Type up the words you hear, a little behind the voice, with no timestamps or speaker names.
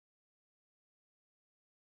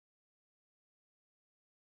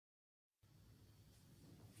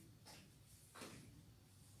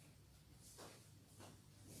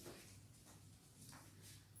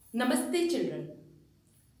Namaste children.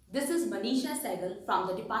 This is Manisha Sehgal from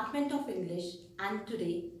the Department of English and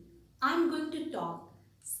today I am going to talk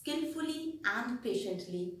skillfully and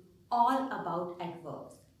patiently all about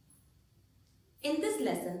adverbs. In this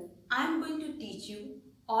lesson, I am going to teach you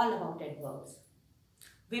all about adverbs.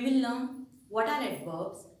 We will learn what are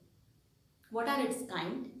adverbs, what are its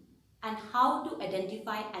kind and how to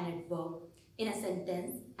identify an adverb in a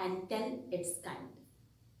sentence and tell its kind.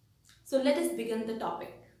 So let us begin the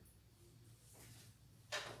topic.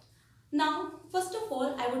 Now, first of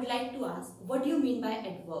all, I would like to ask, what do you mean by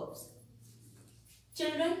adverbs?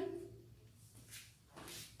 Children,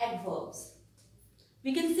 adverbs.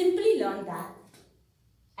 We can simply learn that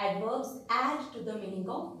adverbs add to the meaning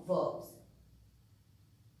of verbs.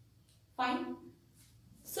 Fine.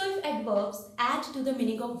 So if adverbs add to the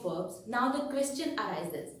meaning of verbs, now the question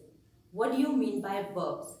arises, what do you mean by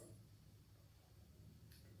verbs?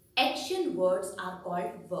 Action words are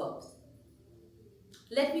called verbs.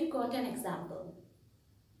 Let me quote an example.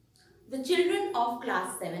 The children of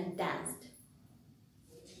class 7 danced.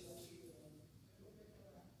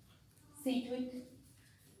 See to it.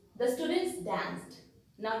 The students danced.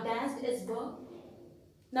 Now danced is verb.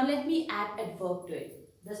 Now let me add adverb to it.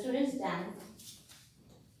 The students danced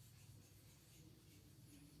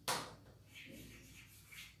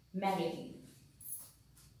merrily.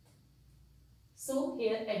 So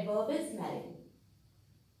here adverb is merrily.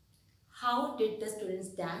 How did the students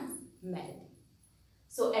dance? Merrily.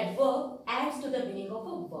 So adverb adds to the meaning of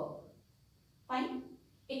a verb. Fine.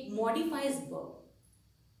 It modifies verb.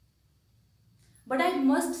 But I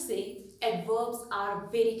must say adverbs are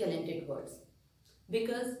very talented words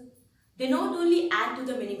because they not only add to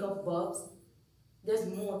the meaning of verbs, there's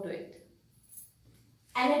more to it.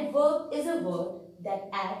 An adverb is a word that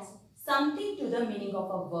adds something to the meaning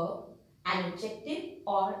of a verb, an adjective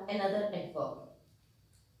or another adverb.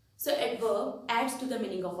 So adverb adds to the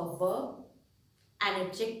meaning of a verb, an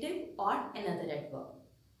adjective or another adverb.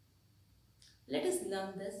 Let us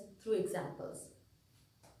learn this through examples.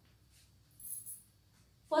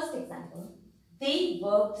 First example, they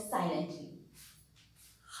worked silently.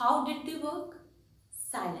 How did they work?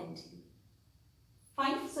 Silently.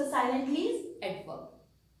 Fine, so silently is adverb.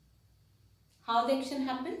 How the action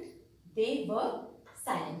happened? They worked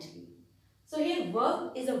silently. So here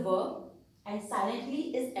work is a verb and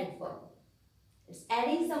silently is adverb. It's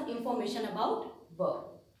adding some information about verb.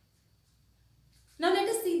 Now let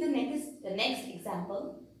us see the next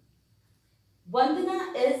example.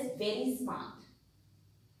 Vandana is very smart.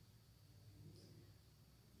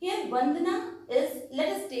 Here Vandana is, let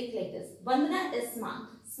us take like this. Vandana is smart.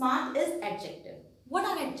 Smart is adjective. What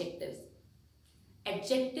are adjectives?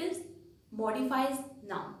 Adjectives modifies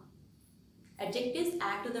noun. Adjectives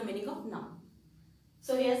add to the meaning of noun.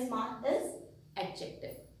 So here smart is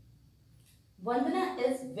adjective. Vandana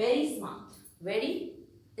is very smart. Very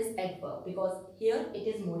is adverb because here it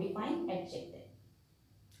is modifying adjective.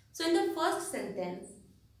 So in the first sentence,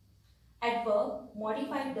 adverb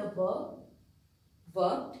modified the verb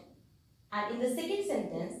worked, and in the second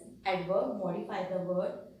sentence, adverb modified the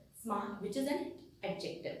word smart, which is an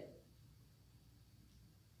adjective.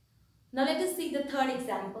 Now let us see the third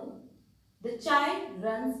example. The child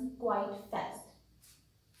runs quite fast.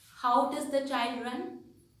 How does the child run?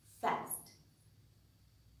 Fast.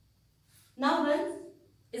 Now runs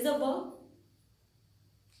is a verb.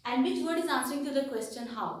 And which word is answering to the question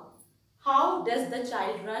how? How does the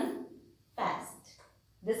child run? Fast.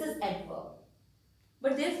 This is adverb.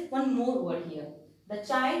 But there's one more word here. The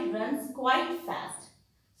child runs quite fast.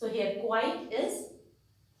 So here quite is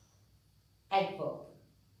adverb.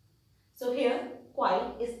 So here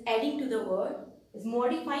quite is adding to the word, is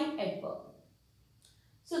modifying adverb.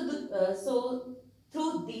 So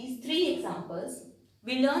through these three examples,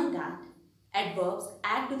 we learned that adverbs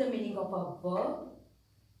add to the meaning of a verb,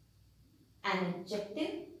 an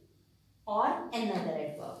adjective or another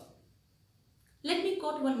adverb. Let me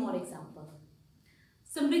quote one more example.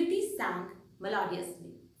 Samriti sang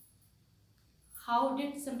melodiously. How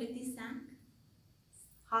did Samriti sing?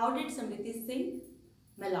 How did Samriti sing?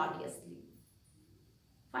 Melodiously.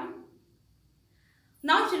 Fine.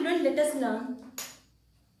 Now children, let us learn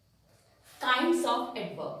kinds of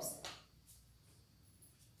adverbs.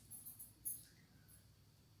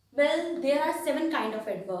 Well, there are 7 kinds of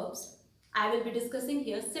adverbs. I will be discussing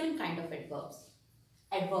here 7 kinds of adverbs.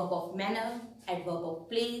 Adverb of manner, adverb of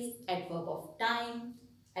place, adverb of time,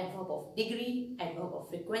 adverb of degree, adverb of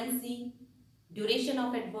frequency, duration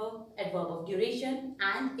of adverb, adverb of duration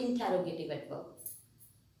and interrogative adverb.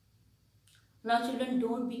 Now children,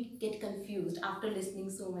 don't get confused after listening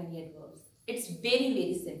so many adverbs. It's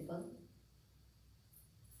very simple.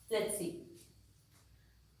 Let's see.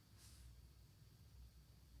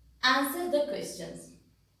 Answer the questions.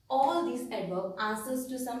 All these adverb answers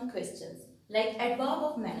to some questions. Like adverb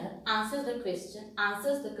of manner answers the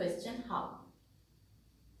question how.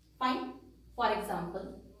 Fine. For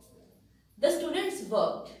example, the students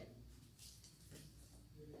worked.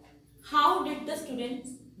 How did the students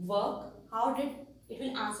work? How did it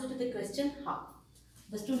will answer to the question how.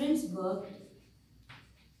 The students worked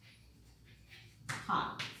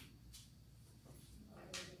hard.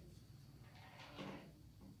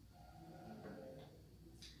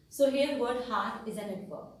 So here word hard is an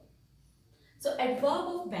adverb. So adverb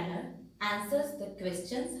of manner answers the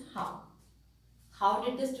questions how. How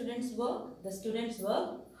did the students work? The students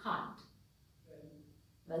worked hard.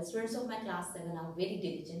 Well, students of my class 7 are very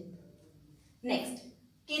diligent. Next,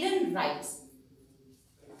 Kiran writes.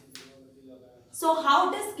 So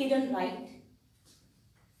how does Kiran write?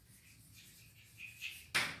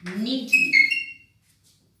 Neatly.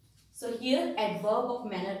 So here adverb of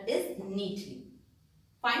manner is neatly.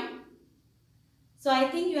 Fine. So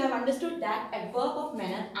I think you have understood that adverb of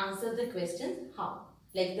manner answers the question how.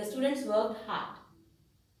 Like the students worked hard.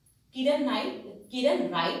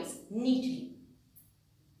 Kiran writes neatly.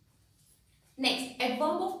 Next,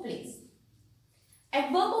 adverb of place.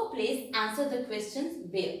 Adverb of place answers the questions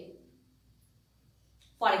where.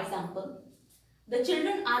 For example, the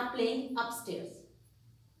children are playing upstairs.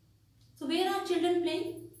 So where are children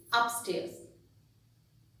playing? Upstairs.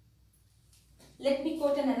 Let me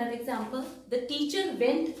quote another example. The teacher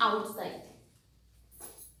went outside.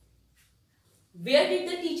 Where did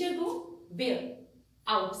the teacher go? Where?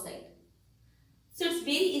 Outside. So it's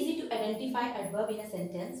very easy to identify adverb in a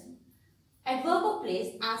sentence. Adverb of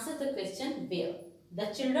place answers the question where.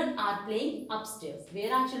 The children are playing upstairs.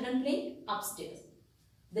 Where are children playing? Upstairs.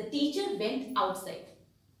 The teacher went outside.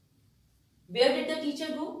 Where did the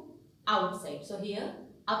teacher go? Outside. So here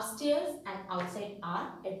upstairs and outside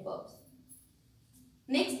are adverbs.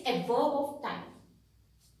 Next, adverb of time.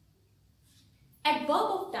 Adverb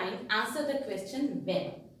of time answers the question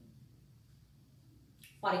when.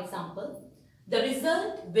 For example, the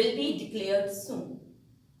result will be declared soon.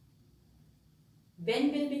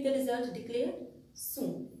 When will be the result declared?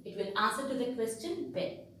 Soon. It will answer to the question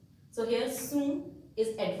when. So here soon is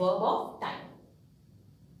adverb of time.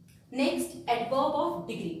 Next, adverb of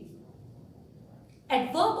degree.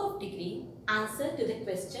 Adverb of degree answers to the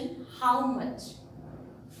question how much.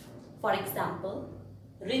 For example,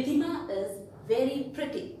 Ridhima is very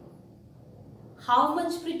pretty. How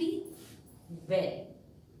much pretty? Very.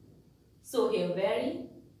 So here very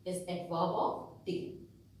is adverb of degree.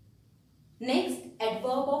 Next,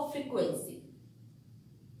 adverb of frequency.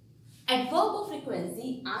 Adverb of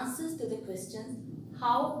frequency answers to the question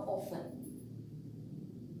how often.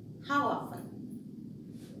 How often?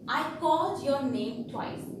 I called your name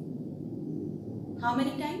twice. How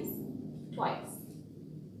many times? Twice.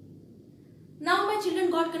 Now my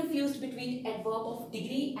children got confused between adverb of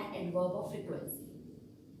degree and adverb of frequency.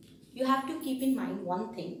 You have to keep in mind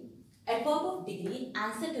one thing. Adverb of degree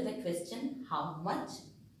answers to the question how much,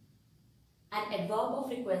 and adverb of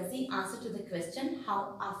frequency answers to the question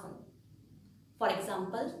how often. For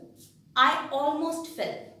example, I almost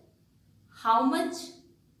fell. How much?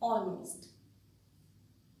 Almost.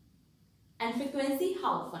 And frequency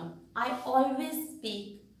how often? I always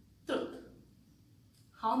speak truth.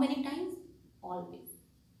 How many times? Always.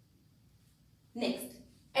 Next,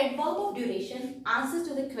 adverb of duration answers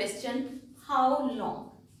to the question how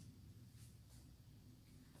long.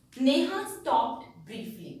 Neha stopped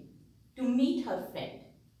briefly to meet her friend.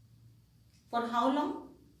 For how long?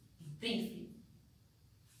 Briefly.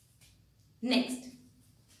 Next,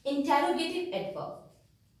 interrogative adverb.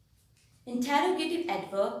 Interrogative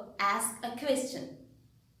adverb asks a question.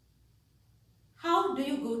 How do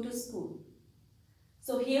you go to school?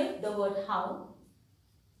 So here the word how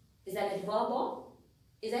is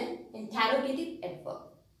an interrogative adverb.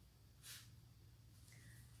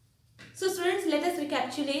 So students, let us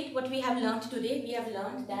recapitulate what we have learned today. We have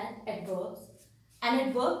learned that an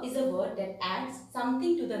adverb is a word that adds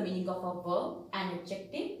something to the meaning of a verb, an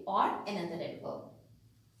adjective or another adverb.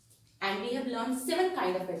 And we have learned 7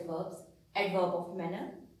 kinds of adverbs: adverb of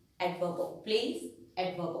manner, adverb of place,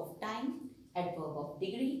 adverb of time, adverb of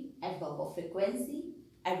degree, adverb of frequency,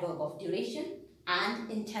 adverb of duration,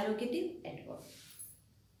 and interrogative adverb.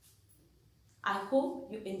 I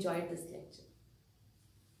hope you enjoyed this lecture.